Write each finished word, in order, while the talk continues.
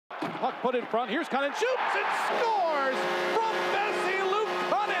Puck put in front. Here's Cunnin. Shoots and scores from Bessie. Luke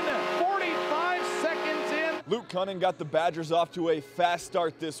Cunnin. 45 seconds in. Luke Cunnin got the Badgers off to a fast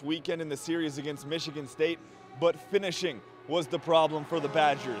start this weekend in the series against Michigan State, but finishing was the problem for the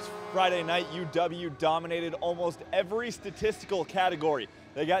Badgers. Friday night, UW dominated almost every statistical category.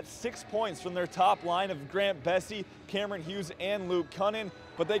 They got 6 points from their top line of Grant Bessie, Cameron Hughes, and Luke Cunnin,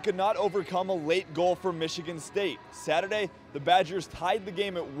 but they could not overcome a late goal from Michigan State. Saturday, the Badgers tied the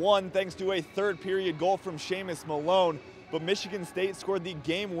game at 1 thanks to a third-period goal from Seamus Malone, but Michigan State scored the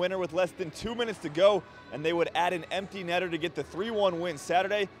game winner with less than 2 minutes to go, and they would add an empty netter to get the 3-1 win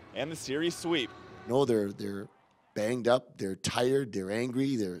Saturday and the series sweep. No, they're banged up, they're tired, they're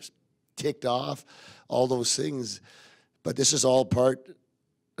angry, they're ticked off, all those things. But this is all part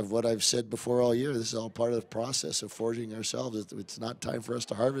of what I've said before all year. This is all part of the process of forging ourselves. It's not time for us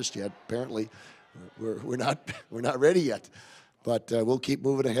to harvest yet. Apparently, we're not ready yet. But we'll keep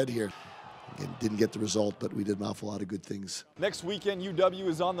moving ahead here. Again, didn't get the result, but we did an awful lot of good things. Next weekend, UW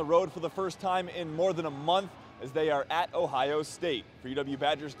is on the road for the first time in more than a month as they are at Ohio State. For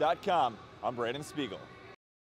UWBadgers.com, I'm Brandon Spiegel.